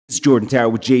It's Jordan Tower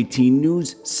with JT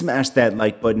News. Smash that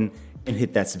like button and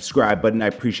hit that subscribe button. I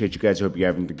appreciate you guys. I hope you're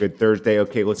having a good Thursday.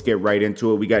 Okay, let's get right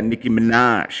into it. We got Nicki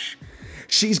Minaj.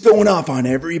 She's going off on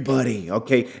everybody,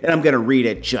 okay? And I'm going to read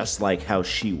it just like how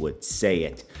she would say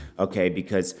it, okay?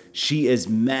 Because she is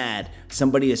mad.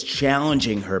 Somebody is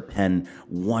challenging her pen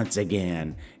once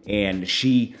again. And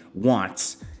she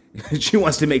wants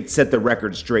to set the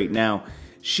record straight. Now,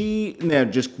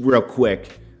 just real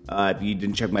quick, if you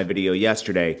didn't check my video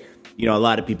yesterday, you know, a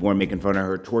lot of people were making fun of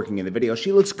her twerking in the video.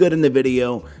 She looks good in the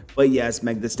video, but yes,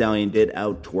 Meg Thee Stallion did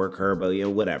out-twerk her, but you know,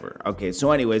 whatever. Okay,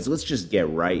 so anyways, let's just get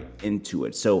right into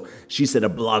it. So she said a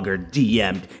blogger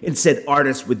DM'd and said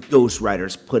artists with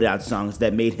ghostwriters put out songs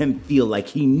that made him feel like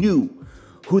he knew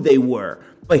who they were,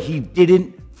 but he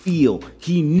didn't feel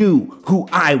he knew who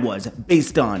I was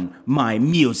based on my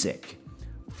music.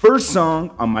 First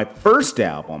song on my first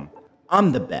album,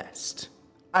 I'm the best.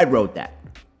 I wrote that.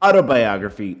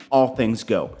 Autobiography, all things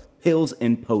go. Pills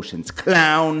and potions,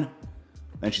 clown.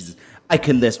 And she says, I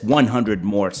could list 100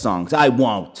 more songs. I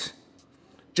won't.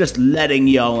 Just letting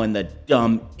y'all in the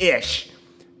dumb-ish.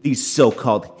 These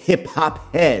so-called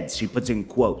hip-hop heads, she puts in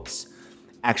quotes,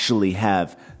 actually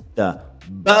have the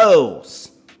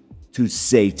balls to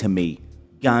say to me,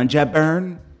 ganja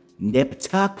burn, nip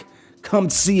tuck, come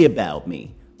see about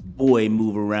me. Boy,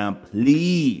 move around,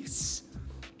 please.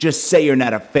 Just say you're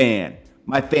not a fan.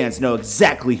 My fans know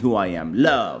exactly who I am.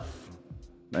 Love.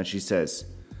 And she says,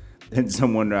 then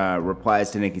someone replies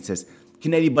to Nicki and says,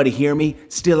 can anybody hear me?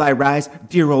 Still I rise,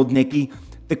 dear old Nicki.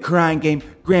 The crying game,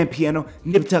 grand piano,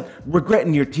 nip tuck,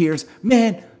 regretting your tears.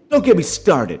 Man, don't get me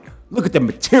started. Look at the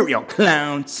material,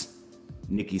 clowns.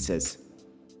 Nicki says,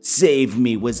 Save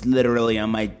Me was literally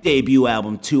on my debut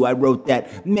album too. I wrote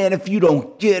that, man, if you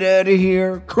don't get out of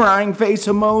here, crying face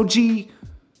emoji.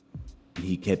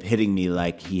 He kept hitting me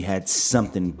like he had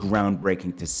something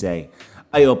groundbreaking to say.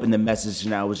 I opened the message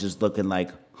and I was just looking like,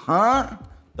 huh?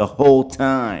 The whole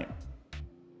time.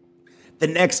 The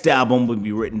next album would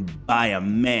be written by a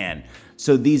man,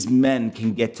 so these men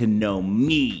can get to know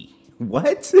me.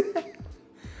 What?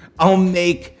 I'll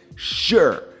make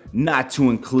sure not to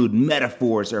include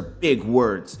metaphors or big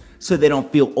words so they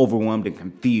don't feel overwhelmed and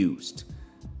confused.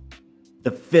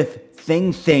 The fifth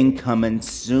thing coming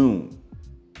soon.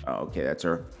 Oh, okay, that's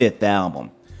her fifth album.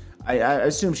 I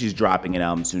assume she's dropping an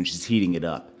album soon. She's heating it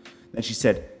up. Then she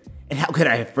said, and how could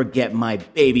I forget my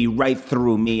baby right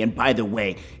through me? And by the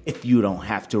way, if you don't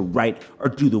have to write or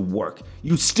do the work,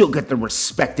 you still get the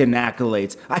respect and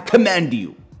accolades. I commend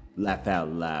you. Laugh out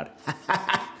loud.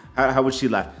 How would she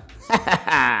laugh?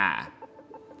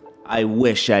 I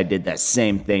wish I did that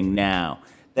same thing now.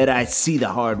 That I see the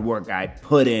hard work I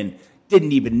put in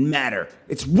didn't even matter.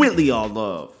 It's really all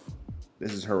love.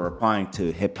 This is her replying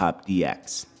to Hip Hop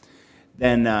DX.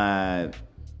 Then,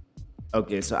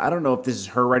 okay, so I don't know if this is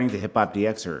her writing to Hip Hop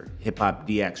DX or Hip Hop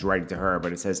DX writing to her,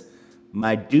 but it says,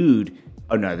 my dude,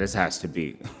 oh no, this has to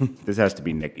be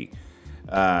Nicki.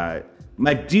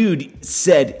 My dude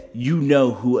said you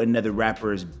know who another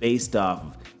rapper is based off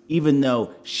of, even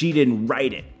though she didn't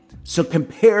write it. So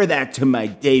compare that to my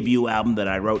debut album that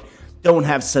I wrote. Don't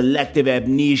have selective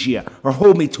amnesia or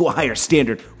hold me to a higher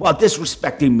standard while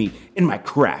disrespecting me in my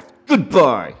craft.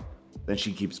 Goodbye. Then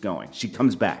she keeps going. She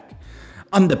comes back.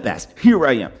 I'm the best. Here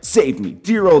I am. Save me,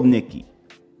 dear old Nicki.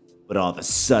 But all of a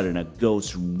sudden, a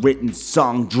ghost-written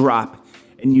song drop,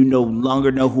 and you no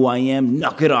longer know who I am?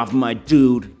 Knock it off, my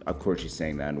dude. Of course, she's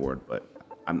saying that word, but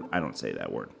I don't say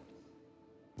that word.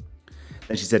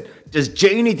 Then she said, does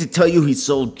Jay need to tell you he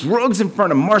sold drugs in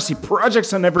front of Marcy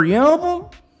Projects on every album?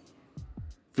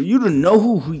 For you to know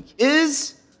who he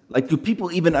is? Like, do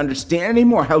people even understand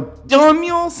anymore how dumb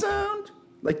you all sound?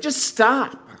 Like, just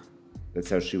stop. That's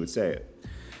how she would say it.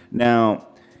 Now,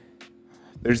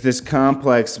 there's this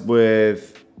complex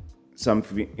with some,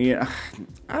 you know,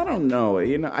 I don't know.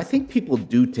 You know, I think people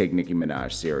do take Nicki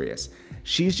Minaj serious.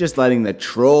 She's just letting the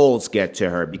trolls get to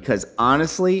her because,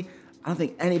 honestly, I don't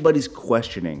think anybody's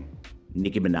questioning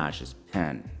Nicki Minaj's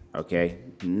pen, okay?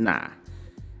 Nah.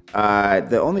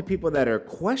 The only people that are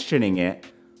questioning it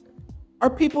are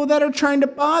people that are trying to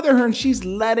bother her, and she's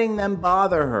letting them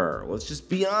bother her. Let's just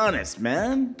be honest,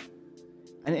 man.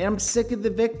 And I'm sick of the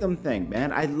victim thing,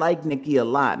 man. I like Nicki a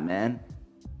lot, man.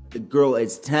 The girl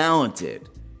is talented,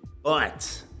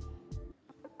 but,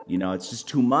 you know, it's just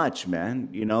too much, man.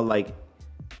 You know, like,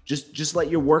 just let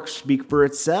your work speak for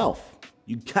itself.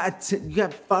 You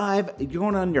got five, you're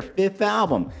going on your fifth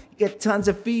album. You get tons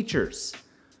of features.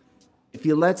 If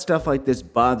you let stuff like this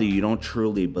bother you, you don't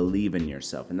truly believe in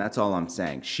yourself. And that's all I'm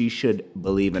saying. She should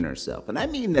believe in herself. And I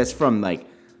mean this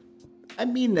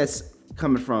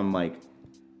coming from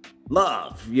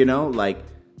love, like,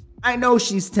 I know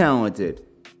she's talented.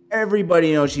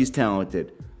 Everybody knows she's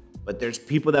talented. But there's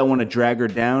people that want to drag her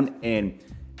down, and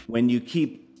when you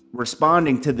keep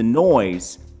responding to the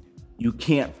noise, you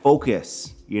can't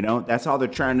focus, That's all they're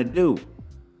trying to do.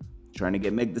 Trying to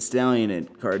get Meg Thee Stallion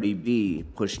and Cardi B,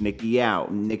 push Nicki out,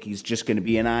 and Nicki's just going to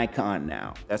be an icon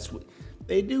now. That's what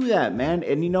they do, that, man.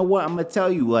 And you know what? I'm going to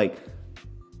tell you, like,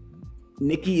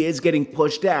 Nicki is getting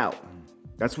pushed out.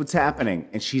 That's what's happening.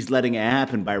 And she's letting it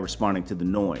happen by responding to the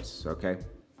noise, okay?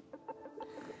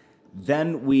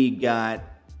 Then we got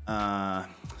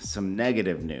some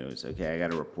negative news, okay? I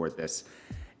got to report this.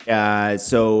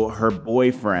 So her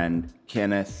boyfriend,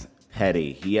 Kenneth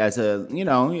Petty, he has a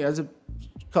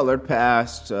colored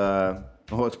past. I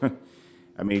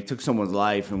mean, he took someone's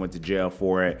life and went to jail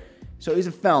for it. So he's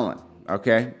a felon,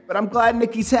 okay? But I'm glad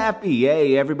Nicki's happy.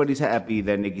 Hey, everybody's happy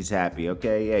that Nicki's happy,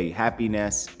 okay? Hey,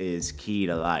 happiness is key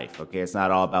to life, okay? It's not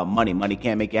all about money. Money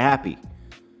can't make you happy.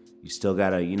 You still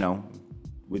gotta,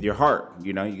 with your heart,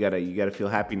 you gotta feel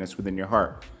happiness within your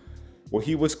heart. Well,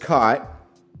 he was caught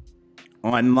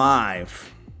on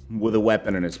live with a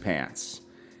weapon in his pants.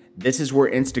 This is where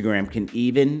Instagram can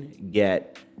even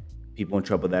get people in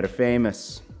trouble that are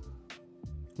famous.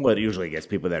 Well, it usually gets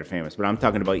people that are famous, but I'm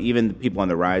talking about even the people on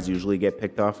the rise usually get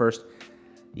picked off first.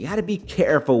 You got to be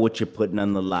careful what you're putting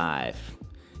on the live.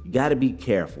 You got to be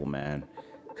careful, man,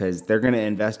 because they're going to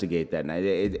investigate that.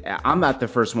 And I'm not the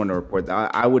first one to report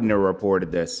that. I wouldn't have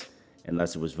reported this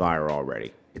unless it was viral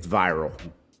already. It's viral,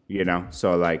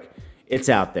 So, like, it's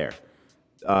out there.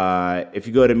 If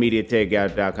you go to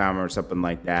mediatakeout.com or something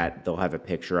like that, they'll have a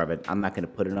picture of it. I'm not going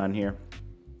to put it on here.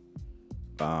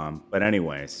 But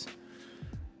anyways,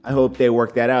 I hope they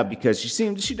work that out because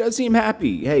she does seem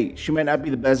happy. Hey, she might not be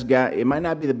the best guy. It might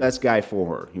not be the best guy for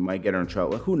her. He might get her in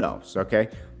trouble. Who knows? Okay.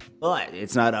 But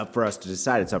it's not up for us to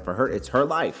decide. It's up for her. It's her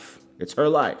life. It's her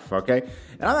life. Okay.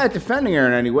 And I'm not defending her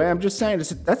in any way. I'm just saying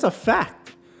that's a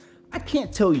fact. I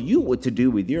can't tell you what to do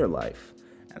with your life.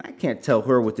 And I can't tell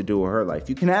her what to do with her life.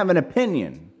 You can have an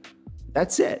opinion.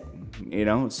 That's it.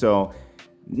 So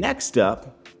next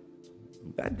up,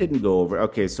 that didn't go over.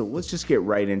 Okay, so let's just get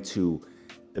right into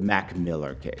the Mac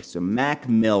Miller case. So Mac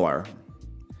Miller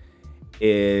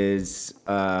is,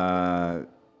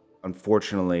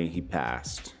 unfortunately, he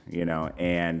passed,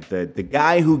 and the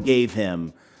guy who gave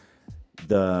him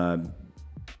the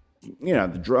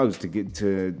drugs to get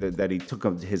to that he took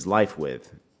his life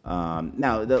with.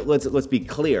 Now let's be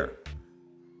clear.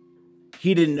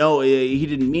 He didn't know. He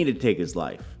didn't mean to take his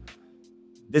life.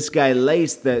 This guy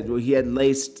he had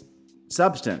laced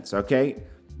substance. Okay,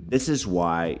 this is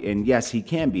why. And yes, he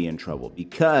can be in trouble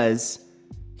because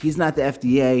he's not the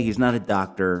FDA. He's not a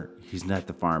doctor. He's not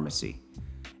the pharmacy.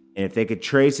 And if they could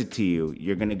trace it to you,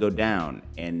 you're going to go down.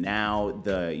 And now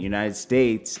the United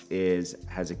States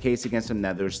has a case against him.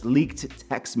 Now there's leaked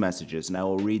text messages, and I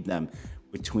will read them,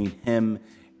 between him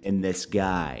and this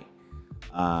guy.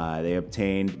 They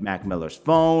obtained Mac Miller's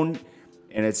phone,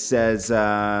 and it says,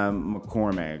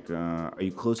 McCormick, are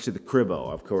you close to the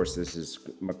cribbo? Of course,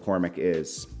 McCormick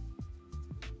is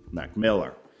Mac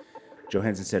Miller.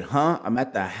 Johansson said, I'm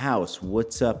at the house.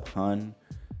 What's up, hun?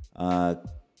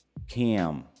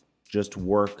 Cam, just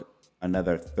work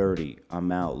another 30.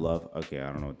 I'm out, love. Okay,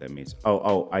 I don't know what that means.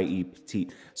 I.e.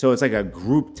 petite. So it's like a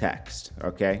group text,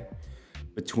 okay,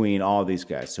 between all these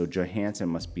guys. So Johansson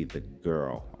must be the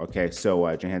girl. Okay, so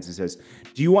Johansson says,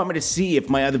 do you want me to see if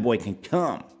my other boy can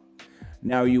come?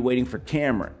 Now are you waiting for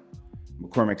Cameron?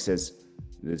 McCormick says,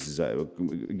 this is,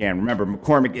 again, remember,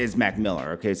 McCormick is Mac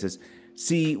Miller. Okay, says,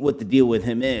 see what the deal with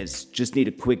him is. Just need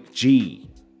a quick G.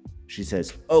 She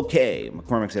says, okay.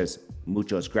 McCormick says,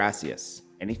 muchos gracias.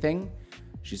 Anything?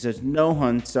 She says, no,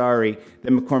 hun, sorry.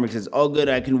 Then McCormick says, all good,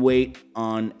 I can wait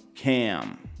on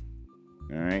Cam.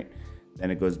 All right. Then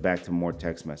it goes back to more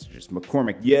text messages.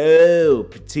 McCormick, yo,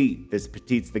 Petite. This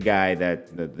Petite's the guy the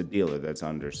dealer that's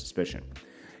under suspicion.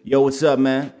 Yo, what's up,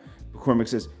 man? McCormick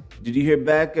says, did you hear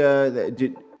back?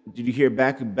 Did you hear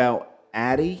back about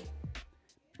Addie?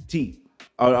 Petite.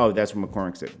 Oh, that's what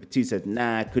McCormick said. Petite said,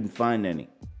 nah, I couldn't find any.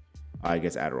 I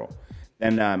guess Adderall.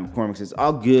 Then McCormick says,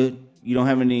 all good. You don't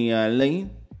have any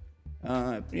lean?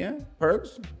 Yeah,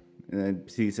 perks. And then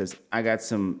Petite says, I got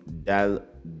some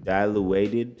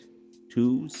diluted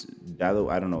twos. I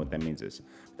don't know what that means.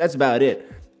 That's about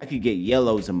it. I could get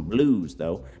yellows and blues,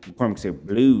 though. McCormick said,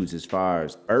 blues as far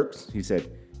as perks? He said,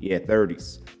 yeah,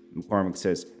 30s. McCormick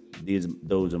says,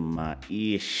 those are my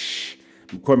ish.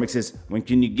 McCormick says, when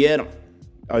can you get them?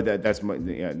 Oh, that's my,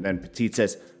 yeah. Then Petite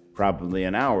says, probably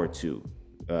an hour or two.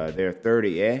 They're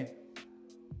 30, eh?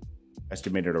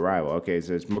 estimated arrival. Okay, it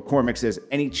says, McCormick says,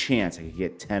 any chance I could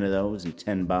get 10 of those and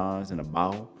 10 bars in a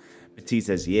bottle? Petit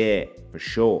says, yeah, for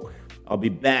sure. I'll be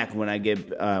back when I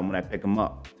pick them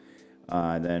up.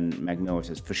 Then Mac Miller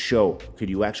says, for sure. Could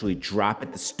you actually drop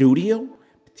at the studio?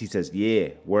 Petit says, yeah,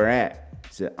 where at?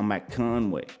 He said, I'm at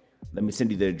Conway. Let me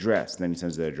send you the address. Then he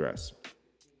sends the address.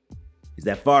 Is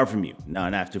that far from you? No,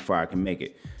 not too far. I can make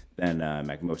it. Then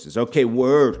Mac Miller says, okay,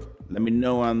 word. Let me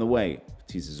know on the way.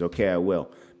 Petit says, okay, I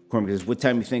will. McCormick says, what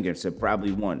time you thinking? I said,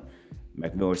 probably 1.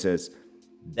 Mac Miller says,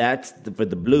 that's for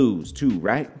the blues too,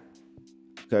 right?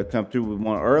 Could I come through with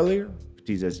one earlier?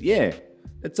 Petit says, yeah,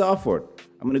 that's all for it.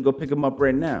 I'm going to go pick him up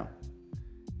right now.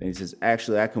 Then he says,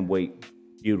 actually, I can wait.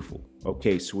 Beautiful.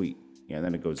 Okay, sweet. Yeah,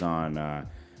 then it goes on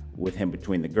with him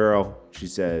between the girl. She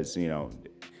says,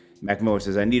 Mac Miller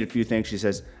says, I need a few things. She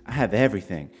says, I have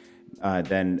everything.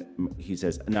 Then he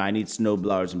says, no, I need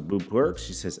snowblowers and blue perks.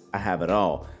 She says, I have it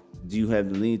all. Do you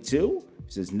have the lean too?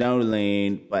 He says, no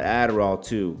lean, but Adderall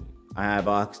too. I have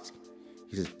ox.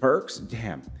 He says, perks?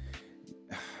 Damn.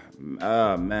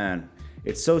 Oh, man.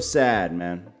 It's so sad,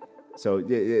 man. So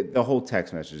the whole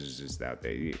text message is just out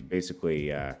there.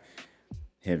 Basically,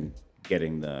 him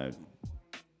getting the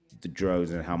drugs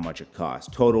and how much it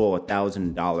costs. Total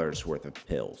 $1,000 worth of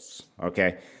pills.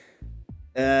 Okay.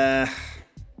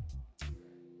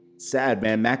 Sad,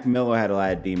 man. Mac Miller had a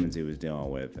lot of demons he was dealing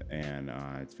with, and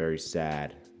it's very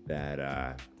sad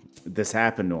that this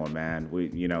happened to him, man.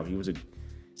 He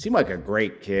seemed like a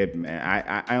great kid,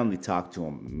 man. I only talked to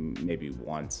him maybe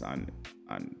once on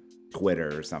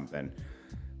Twitter or something.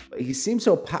 But he seems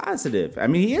so positive. I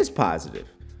mean, he is positive.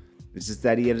 It's just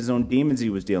that he had his own demons he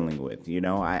was dealing with.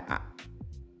 I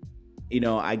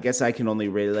guess I can only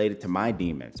relate it to my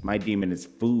demons. My demon is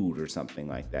food or something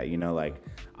like that. Like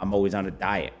I'm always on a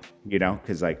diet,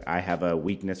 because like I have a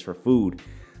weakness for food.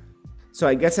 So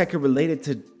I guess I could relate it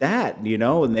to that,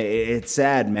 and it's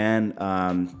sad, man,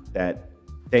 that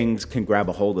things can grab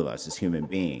a hold of us as human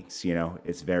beings.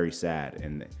 It's very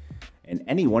sad. And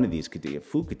any one of these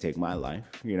food could take my life,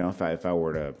 if I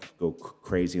were to go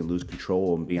crazy and lose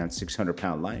control and be on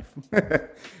 600-pound life.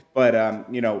 But,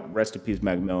 rest in peace,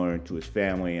 Mac Miller, and to his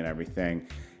family and everything.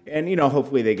 And,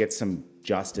 hopefully they get some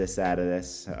justice out of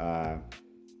this. The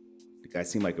guy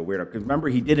seemed like a weirdo. Because remember,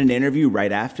 he did an interview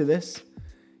right after this.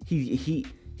 He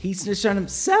snitched on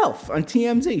himself on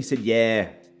TMZ. He said, yeah,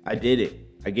 I did it.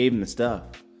 I gave him the stuff.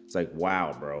 It's like,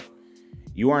 wow, bro.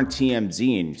 You aren't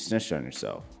TMZ and you snitched on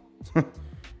yourself.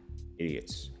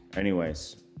 Idiots.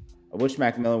 Anyways, I wish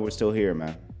Mac Miller was still here,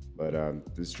 man. But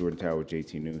this is Jordan Tower with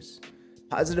JT News.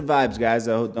 Positive vibes, guys.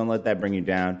 I hope don't let that bring you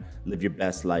down. Live your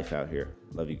best life out here.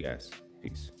 Love you guys.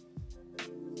 Peace.